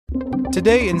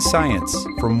Today in Science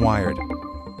from Wired.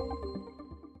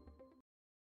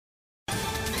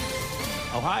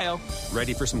 Ohio,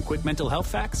 ready for some quick mental health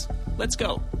facts? Let's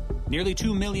go. Nearly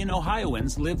 2 million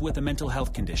Ohioans live with a mental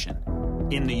health condition.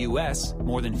 In the U.S.,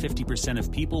 more than 50%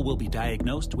 of people will be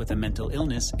diagnosed with a mental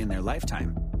illness in their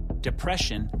lifetime.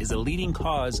 Depression is a leading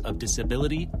cause of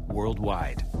disability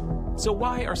worldwide. So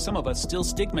why are some of us still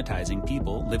stigmatizing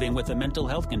people living with a mental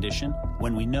health condition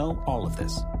when we know all of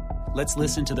this? Let's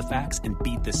listen to the facts and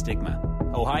beat the stigma.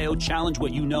 Ohio, challenge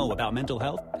what you know about mental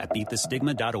health at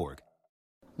beatthestigma.org.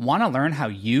 Want to learn how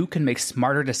you can make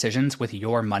smarter decisions with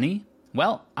your money?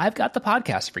 Well, I've got the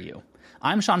podcast for you.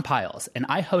 I'm Sean Piles, and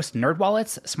I host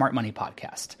NerdWallet's Smart Money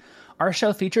Podcast. Our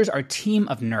show features our team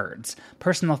of nerds,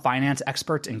 personal finance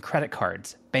experts in credit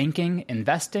cards, banking,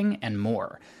 investing, and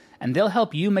more. And they'll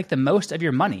help you make the most of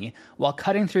your money while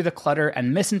cutting through the clutter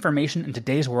and misinformation in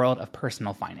today's world of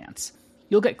personal finance.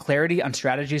 You'll get clarity on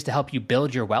strategies to help you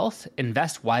build your wealth,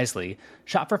 invest wisely,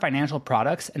 shop for financial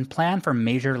products, and plan for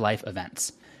major life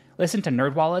events. Listen to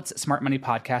NerdWallet's Smart Money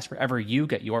Podcast wherever you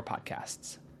get your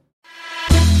podcasts.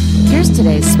 Here's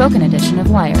today's spoken edition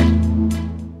of Wired.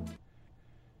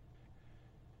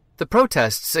 The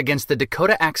protests against the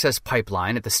Dakota Access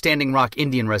Pipeline at the Standing Rock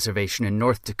Indian Reservation in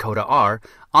North Dakota are,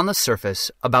 on the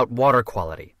surface, about water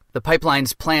quality. The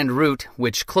pipeline's planned route,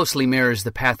 which closely mirrors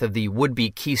the path of the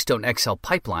would-be Keystone XL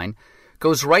pipeline,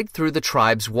 goes right through the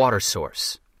tribe's water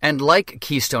source. And like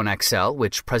Keystone XL,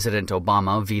 which President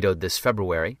Obama vetoed this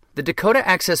February, the Dakota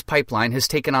Access Pipeline has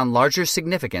taken on larger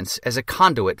significance as a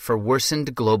conduit for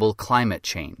worsened global climate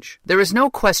change. There is no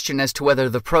question as to whether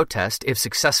the protest, if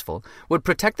successful, would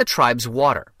protect the tribe's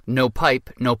water. No pipe,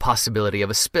 no possibility of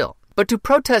a spill. But do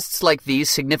protests like these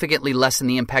significantly lessen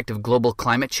the impact of global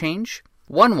climate change?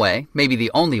 One way, maybe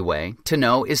the only way, to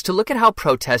know is to look at how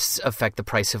protests affect the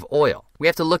price of oil. We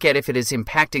have to look at if it is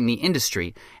impacting the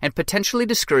industry and potentially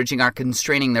discouraging or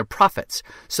constraining their profits,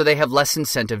 so they have less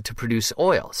incentive to produce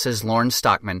oil, says Lauren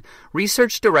Stockman,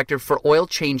 Research Director for Oil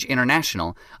Change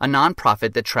International, a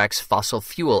nonprofit that tracks fossil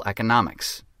fuel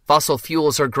economics. Fossil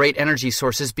fuels are great energy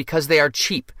sources because they are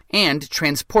cheap and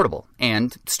transportable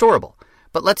and storable.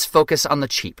 But let's focus on the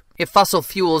cheap. If fossil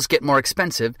fuels get more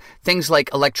expensive, things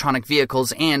like electronic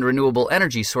vehicles and renewable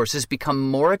energy sources become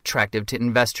more attractive to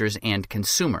investors and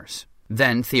consumers.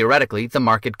 Then, theoretically, the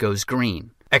market goes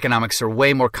green. Economics are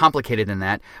way more complicated than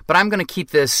that, but I'm going to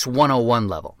keep this 101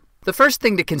 level. The first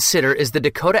thing to consider is the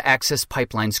Dakota Access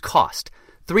Pipeline's cost,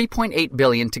 $3.8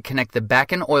 billion to connect the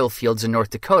Bakken oil fields in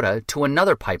North Dakota to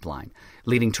another pipeline,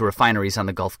 leading to refineries on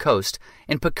the Gulf Coast,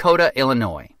 in Pacoda,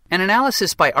 Illinois. An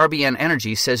analysis by RBN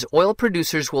Energy says oil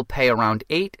producers will pay around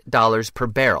 $8 per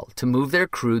barrel to move their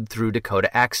crude through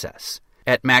Dakota Access.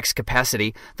 At max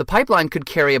capacity, the pipeline could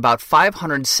carry about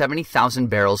 570,000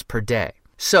 barrels per day.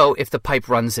 So, if the pipe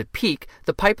runs at peak,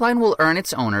 the pipeline will earn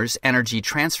its owners, Energy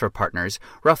Transfer Partners,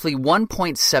 roughly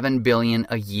 $1.7 billion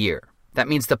a year. That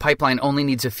means the pipeline only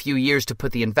needs a few years to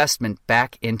put the investment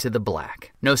back into the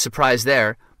black. No surprise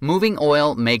there, moving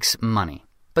oil makes money.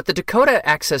 But the Dakota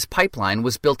Access Pipeline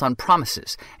was built on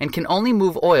promises and can only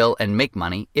move oil and make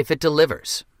money if it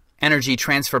delivers. Energy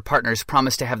Transfer Partners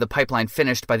promised to have the pipeline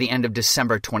finished by the end of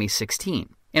December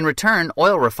 2016. In return,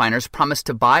 oil refiners promised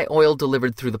to buy oil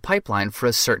delivered through the pipeline for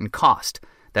a certain cost.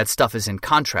 That stuff is in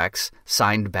contracts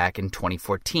signed back in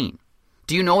 2014.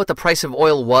 Do you know what the price of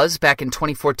oil was back in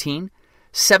 2014?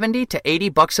 $70 to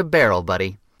 $80 a barrel,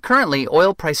 buddy. Currently,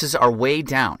 oil prices are way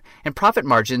down, and profit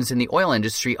margins in the oil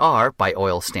industry are, by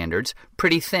oil standards,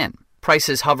 pretty thin.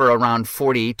 Prices hover around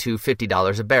 $40 to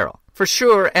 $50 a barrel. For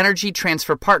sure, Energy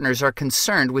Transfer Partners are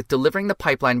concerned with delivering the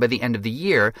pipeline by the end of the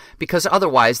year because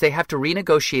otherwise they have to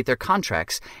renegotiate their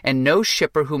contracts, and no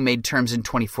shipper who made terms in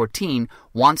 2014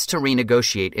 wants to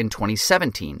renegotiate in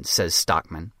 2017, says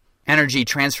Stockman. Energy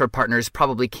Transfer Partners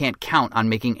probably can't count on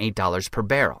making $8 per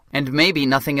barrel. And maybe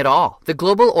nothing at all. The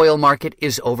global oil market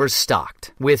is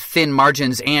overstocked. With thin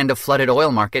margins and a flooded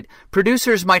oil market,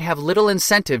 producers might have little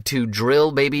incentive to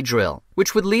drill, baby, drill,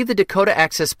 which would leave the Dakota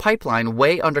Access Pipeline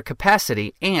way under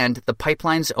capacity and the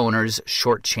pipeline's owners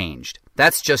shortchanged.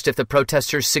 That's just if the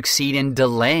protesters succeed in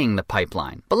delaying the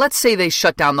pipeline. But let's say they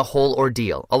shut down the whole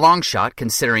ordeal, a long shot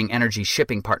considering Energy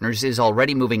Shipping Partners is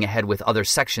already moving ahead with other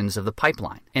sections of the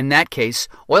pipeline. In that case,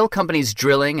 oil companies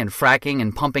drilling and fracking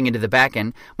and pumping into the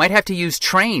Bakken might have to use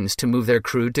trains to move their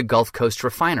crude to Gulf Coast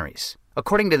refineries.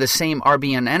 According to the same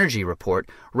RBN Energy report,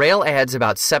 rail adds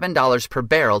about $7 per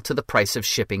barrel to the price of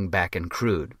shipping Bakken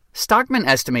crude. Stockman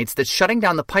estimates that shutting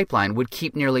down the pipeline would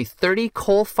keep nearly 30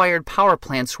 coal-fired power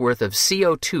plants worth of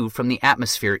CO2 from the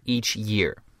atmosphere each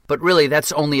year. But really,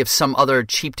 that's only if some other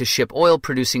cheap-to-ship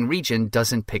oil-producing region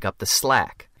doesn't pick up the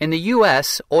slack. In the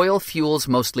U.S., oil fuels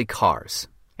mostly cars.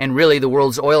 And really, the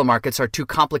world's oil markets are too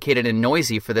complicated and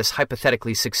noisy for this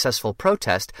hypothetically successful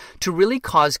protest to really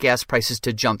cause gas prices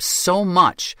to jump so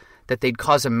much that they'd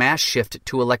cause a mass shift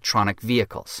to electronic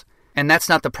vehicles. And that's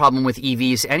not the problem with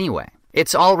EVs anyway.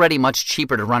 It's already much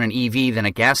cheaper to run an EV than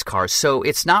a gas car, so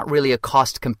it's not really a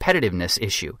cost competitiveness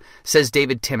issue, says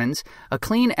David Timmons, a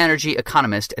clean energy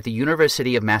economist at the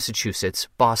University of Massachusetts,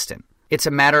 Boston. It's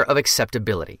a matter of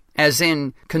acceptability. As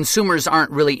in, consumers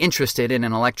aren't really interested in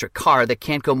an electric car that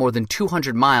can't go more than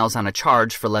 200 miles on a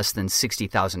charge for less than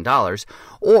 $60,000,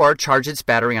 or charge its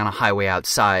battery on a highway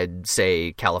outside,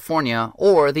 say, California,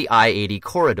 or the I-80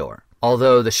 corridor.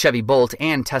 Although the Chevy Bolt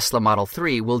and Tesla Model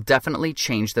 3 will definitely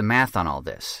change the math on all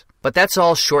this. But that's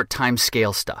all short time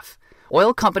scale stuff.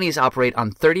 Oil companies operate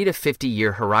on 30 to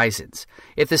 50-year horizons.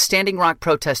 If the Standing Rock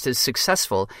protest is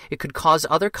successful, it could cause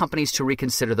other companies to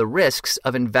reconsider the risks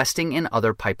of investing in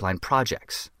other pipeline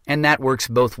projects. And that works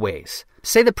both ways.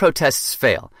 Say the protests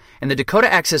fail, and the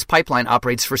Dakota Access Pipeline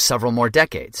operates for several more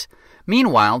decades.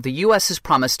 Meanwhile, the U.S. has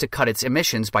promised to cut its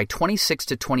emissions by 26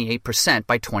 to 28%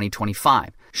 by 2025.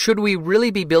 Should we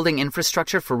really be building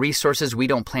infrastructure for resources we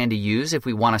don't plan to use if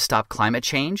we want to stop climate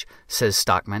change? Says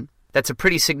Stockman. That's a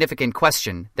pretty significant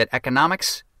question that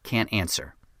economics can't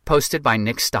answer. Posted by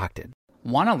Nick Stockton.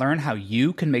 Want to learn how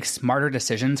you can make smarter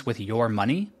decisions with your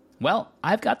money? Well,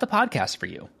 I've got the podcast for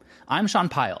you. I'm Sean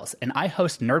Piles, and I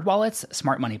host NerdWallet's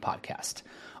Smart Money Podcast.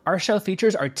 Our show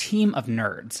features our team of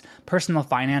nerds, personal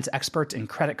finance experts in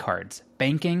credit cards,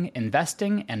 banking,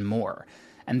 investing, and more.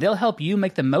 And they'll help you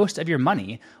make the most of your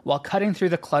money while cutting through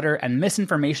the clutter and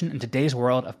misinformation in today's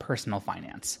world of personal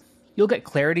finance. You'll get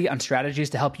clarity on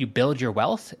strategies to help you build your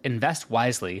wealth, invest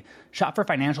wisely, shop for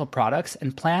financial products,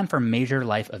 and plan for major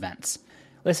life events.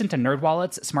 Listen to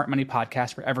NerdWallet's Smart Money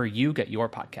Podcast wherever you get your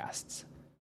podcasts.